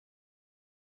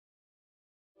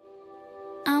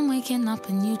waking up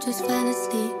and you just fell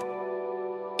asleep.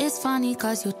 It's funny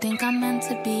cause you think I'm meant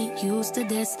to be used to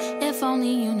this. If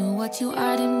only you knew what you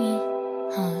are to me,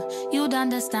 you'd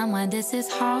understand why this is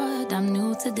hard. I'm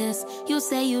new to this. You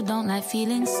say you don't like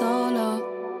feeling solo.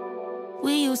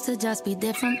 We used to just be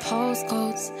different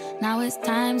postcodes. Now it's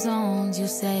time zones. You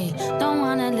say, don't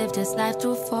wanna live this life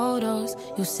through photos.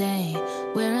 You say,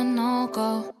 we're a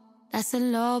no-go. That's a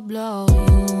low blow.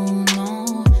 You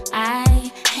know I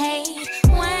hate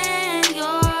when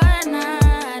you're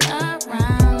not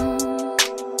around.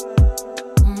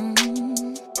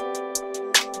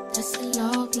 That's a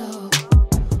low blow.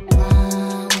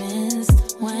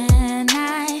 Promised when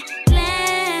I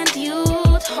land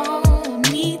you'd hold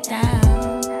me down.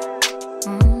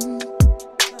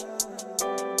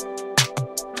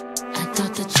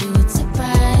 That you would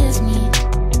surprise me,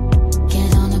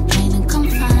 get on a plane and come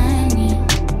find me,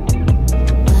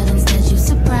 but instead you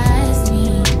surprised me.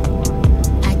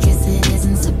 I guess it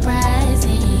isn't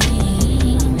surprising.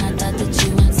 I thought that you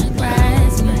would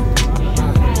surprise me,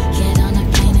 get on a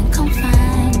plane and come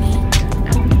find me,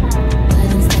 but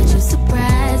instead you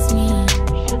surprised me.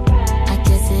 I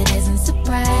guess it isn't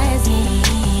surprising.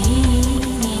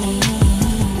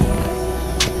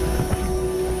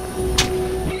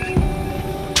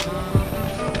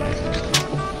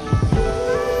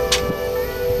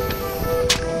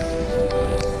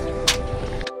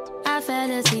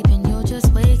 Asleep and you're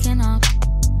just waking up.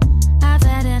 I've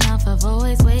had enough of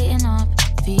always waiting up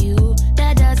for you.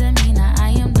 That doesn't mean that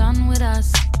I am done with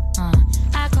us.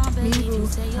 I can't believe you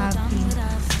say you're done with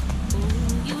us.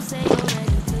 You say you're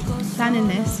ready to go. Planning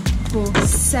this for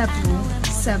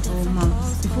several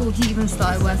months before he even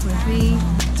started working with me.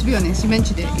 To be honest, you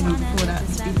mentioned it even before that,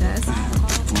 to be fair.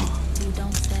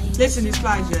 Listen, it's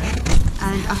flies, yeah.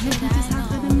 And I hope you just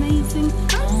have an amazing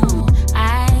time.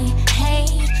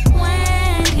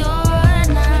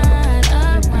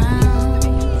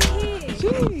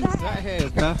 That hair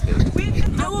is perfect. It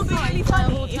would be really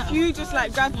funny if you just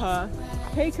like grab her,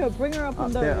 take her, bring her up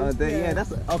on those. Yeah, that's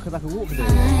because I can walk there.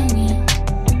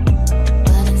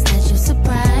 But instead you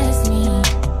surprise me.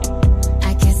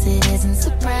 I guess it isn't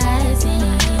surprising. I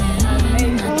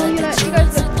thought that you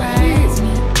would surprise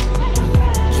me.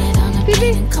 Get on a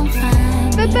plane and come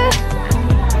find me.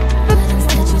 But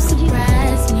instead you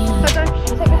surprise me.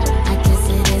 I guess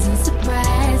it isn't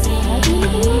surprising.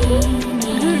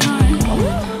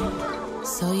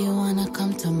 So you wanna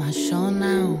come to my show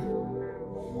now?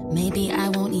 Maybe I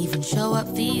won't even show up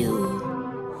for you.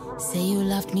 Say you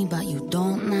loved me but you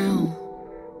don't now.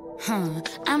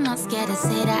 I'm not scared to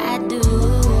say that I do.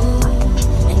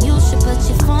 And you should put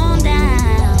your phone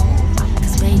down,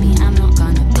 cause baby I'm not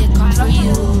gonna pick on for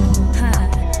you.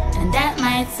 And that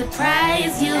might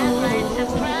surprise you. I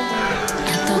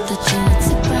thought that you would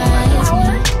surprise me.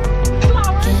 Get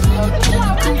on a plane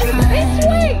and come find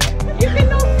me. You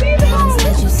cannot see them.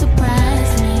 Instead you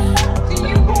surprise me.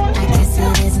 I guess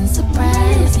it isn't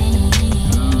surprising.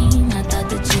 I thought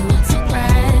that you would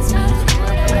surprise me.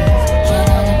 Get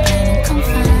on a plane and come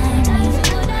find me.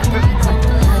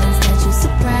 But instead you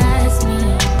surprise me.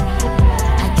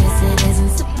 I guess it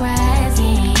isn't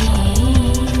surprising.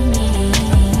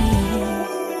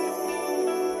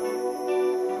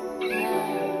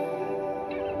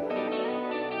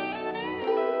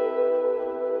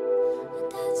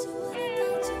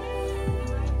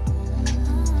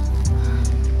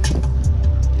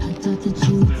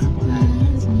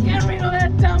 Get rid of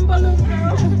that damn balloon,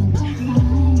 girl.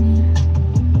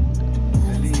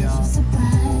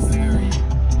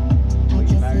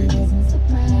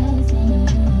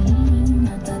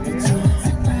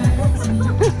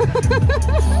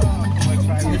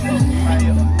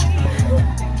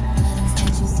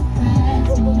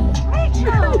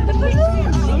 Rachel, the balloon.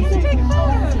 She needs to take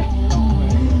photos.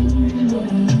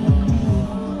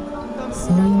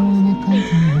 So you wanna come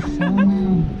to my show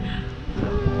now?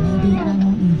 Maybe I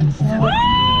won't even show up.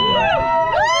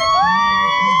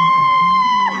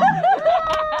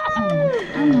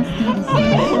 I'm not scared to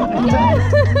say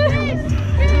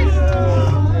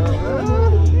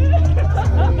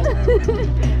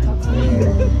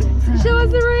Show us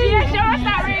the ring! Yeah, show us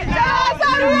that ring. Show us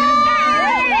that ring.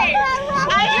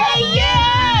 I hate you.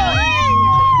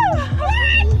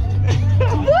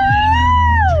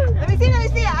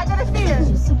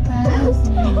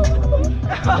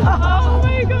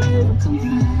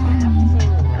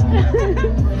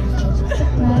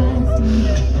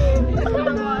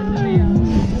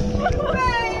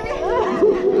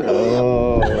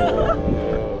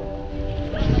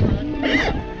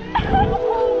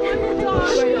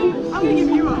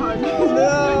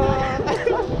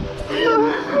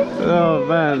 Oh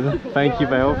man, thank you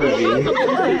for helping me.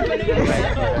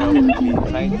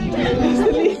 Thank you.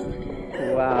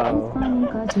 Wow.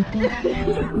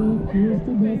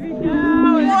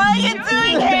 What are you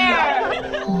doing here?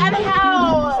 And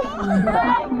how?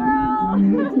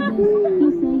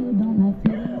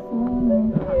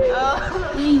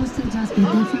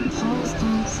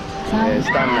 Yeah, it's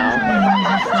done now.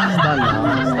 It's done now.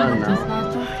 It's done now.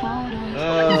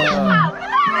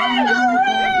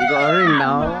 You got a ring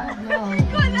now.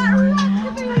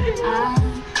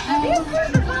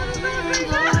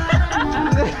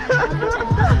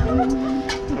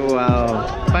 Wow.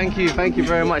 Thank you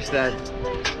very much, Dad.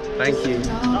 Thank you.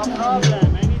 No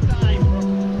problem, anytime.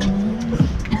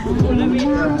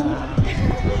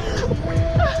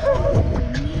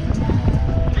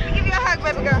 Give you a hug,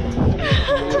 baby girl.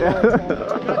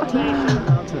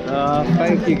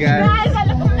 Thank you, guys. Guys, I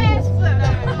look a mess.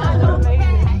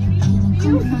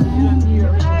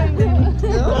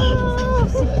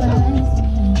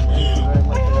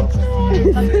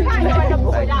 You cannot go in the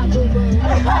pool without boo-boo.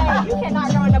 You cannot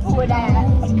go in the pool without.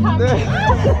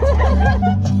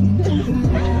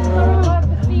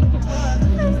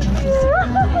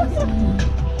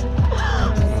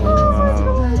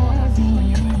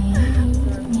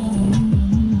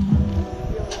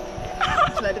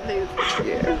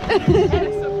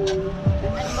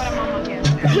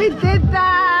 We did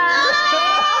that!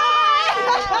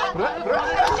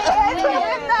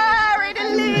 Getting married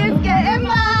and leave, getting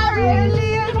married and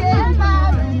leave, getting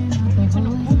married.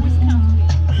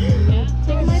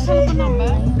 Take my telephone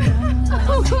number.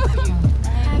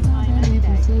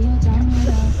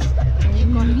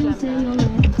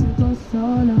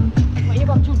 You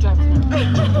got two jobs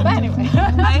now. But anyway,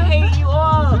 I hate you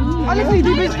all. Honestly,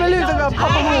 do these balloons and I'll pop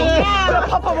them all. I'll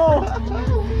pop them all.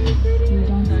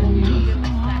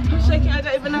 Shake it, I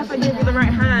don't even know if I gave you the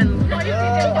right hand. What did you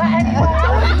do? But anyway,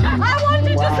 I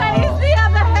wanted to say it's the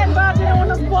other hand, but I didn't want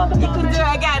to bother. You can do it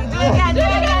again, do it again, do it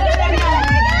again, do it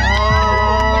again.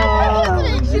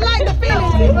 She liked the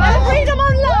feeling. Freedom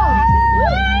on love.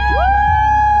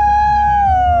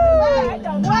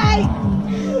 Wait.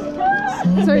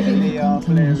 Sorry,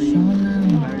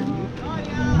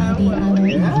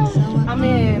 I'm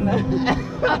in.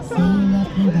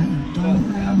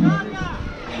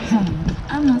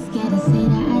 I'm not scared to say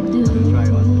that I do.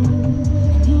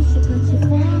 You should put your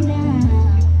phone down.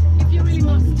 If you really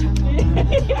must.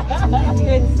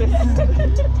 Good, sis.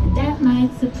 That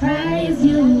might surprise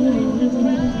you.